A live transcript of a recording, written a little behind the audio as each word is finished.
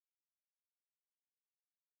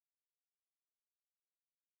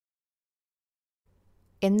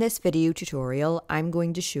In this video tutorial, I'm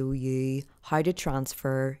going to show you how to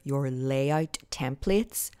transfer your layout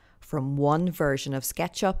templates from one version of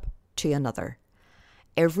SketchUp to another.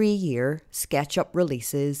 Every year, SketchUp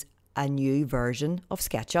releases a new version of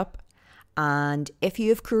SketchUp, and if you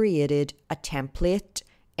have created a template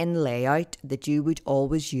in layout that you would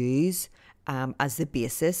always use as the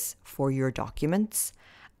basis for your documents,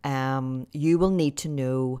 you will need to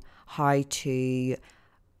know how to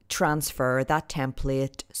transfer that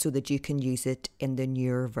template so that you can use it in the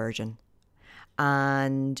newer version.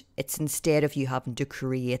 And it's instead of you having to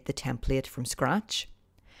create the template from scratch.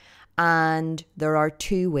 And there are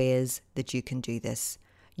two ways that you can do this.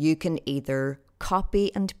 You can either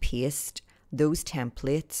copy and paste those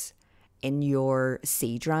templates in your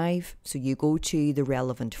C drive. So you go to the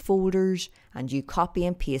relevant folders and you copy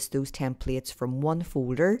and paste those templates from one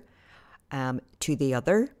folder to the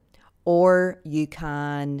other. Or you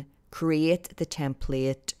can create the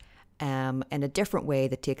template in a different way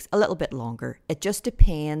that takes a little bit longer. It just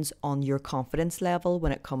depends on your confidence level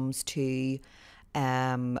when it comes to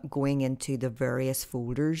going into the various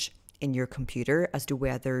folders in your computer as to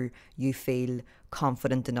whether you feel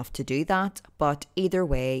confident enough to do that. But either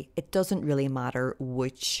way, it doesn't really matter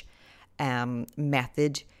which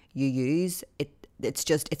method you use.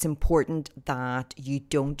 It's important that you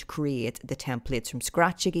don't create the templates from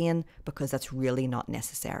scratch again, because that's really not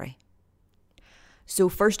necessary. So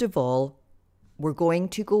first of all, we're going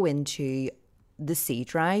to go into the C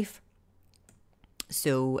drive.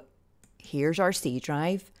 So here's our C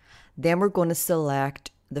drive. Then we're going to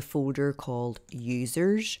select the folder called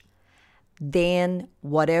Users. Then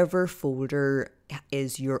whatever folder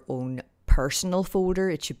is your own personal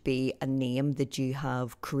folder, it should be a name that you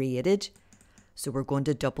have created. So we're going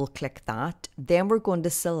to double click that. Then we're going to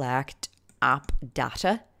select App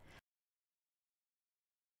Data.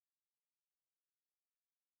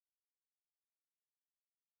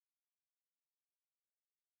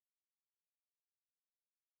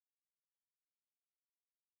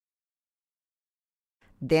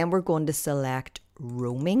 Then we're going to select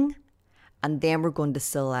Roaming. And then we're going to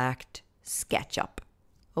select SketchUp.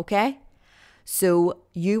 Okay? So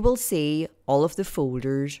you will see all of the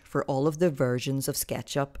folders for all of the versions of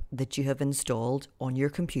SketchUp that you have installed on your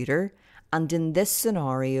computer. And in this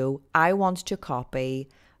scenario, I want to copy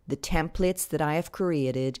the templates that I have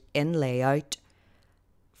created in Layout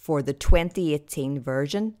for the 2018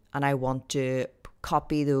 version. And I want to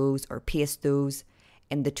copy those or paste those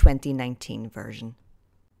in the 2019 version.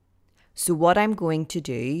 So what I'm going to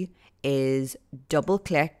do is double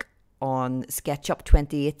click on SketchUp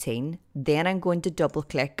 2018, then I'm going to double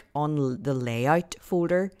click on the layout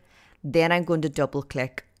folder, then I'm going to double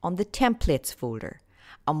click on the templates folder.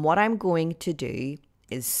 And what I'm going to do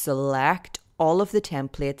is select all of the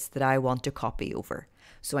templates that I want to copy over.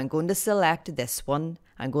 So I'm going to select this one,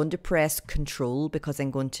 I'm going to press Control because I'm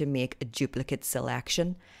going to make a duplicate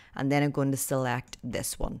selection, and then I'm going to select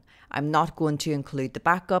this one. I'm not going to include the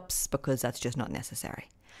backups because that's just not necessary.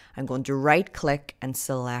 I'm going to right click and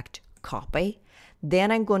select Copy.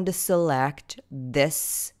 Then I'm going to select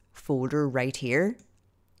this folder right here.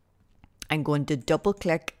 I'm going to double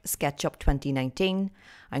click SketchUp 2019.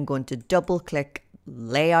 I'm going to double click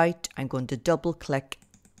Layout. I'm going to double click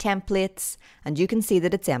Templates. And you can see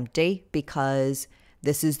that it's empty because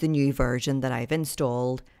this is the new version that I've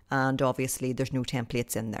installed. And obviously there's no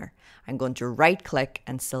templates in there. I'm going to right click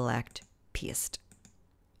and select Paste.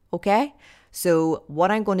 Okay? So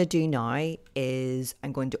what I'm going to do now is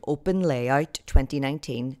I'm going to open Layout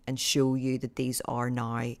 2019 and show you that these are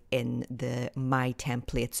now in the My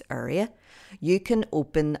Templates area. You can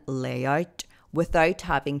open Layout without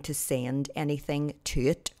having to send anything to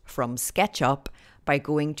it from SketchUp by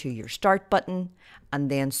going to your Start button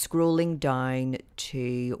and then scrolling down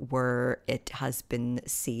to where it has been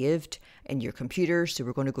saved in your computer. So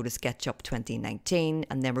we're going to go to SketchUp 2019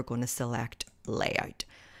 and then we're going to select Layout.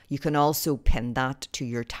 You can also pin that to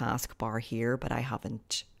your taskbar here, but I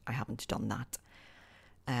haven't done that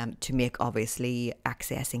to make obviously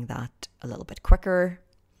accessing that a little bit quicker.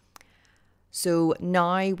 So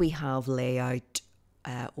now we have Layout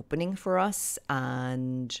opening for us,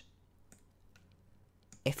 and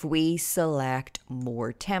if we select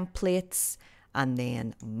More Templates and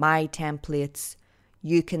then My Templates,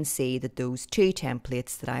 you can see that those two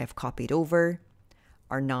templates that I have copied over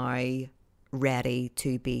are now ready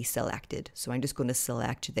to be selected. So I'm just going to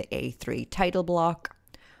select the A3 title block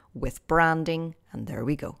with branding, and there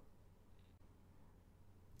we go.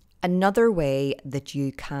 Another way that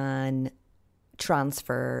you can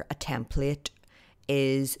transfer a template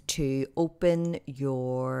is to open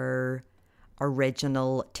your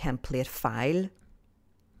original template file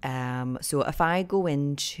So if I go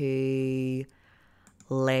into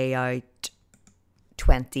Layout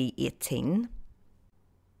 2018,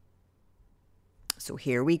 so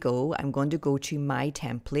here we go. I'm going to go to my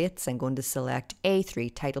templates. I'm going to select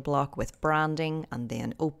A3 title block with branding and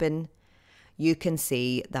then open. You can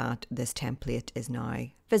see that this template is now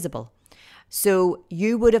visible. So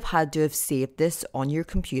you would have had to have saved this on your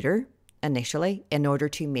computer initially in order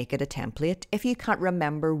to make it a template. If you can't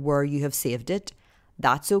remember where you have saved it,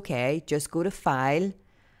 that's okay. Just go to File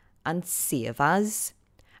and Save As,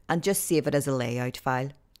 and just save it as a layout file.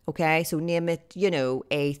 Okay, so name it, you know,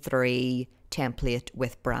 A3 template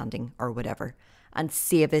with branding or whatever, and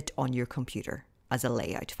save it on your computer as a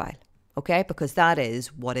layout file. Okay, because that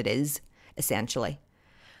is what it is essentially.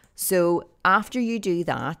 So after you do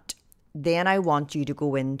that, then I want you to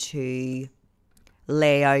go into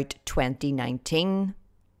Layout 2019,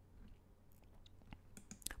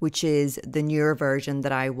 which is the newer version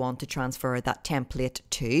that I want to transfer that template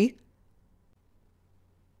to.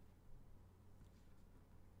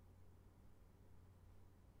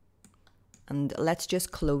 And let's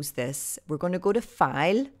just close this. We're going to go to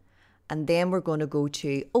File, and then we're going to go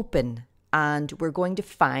to Open, and we're going to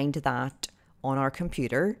find that on our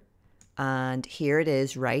computer. And here it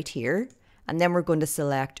is right here. And then we're going to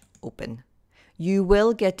select Open. You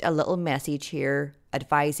will get a little message here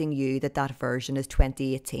advising you that that version is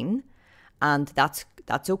 2018. And that's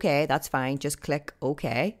okay, that's fine. Just click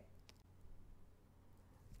OK.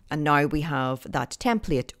 And now we have that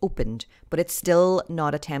template opened, but it's still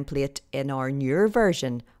not a template in our newer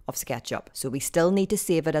version of SketchUp. So we still need to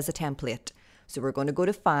save it as a template. So we're going to go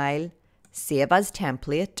to File, Save as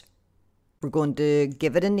Template. We're going to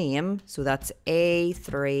give it a name. So that's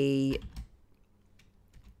A3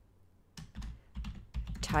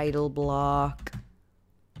 title block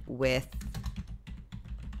with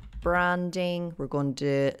branding. We're going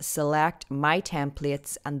to select My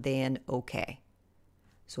Templates and then OK.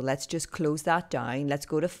 So let's just close that down. Let's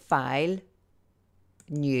go to File,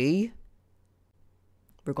 New.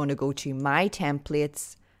 We're going to go to My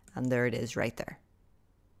Templates, and there it is right there.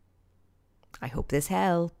 I hope this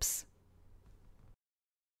helps.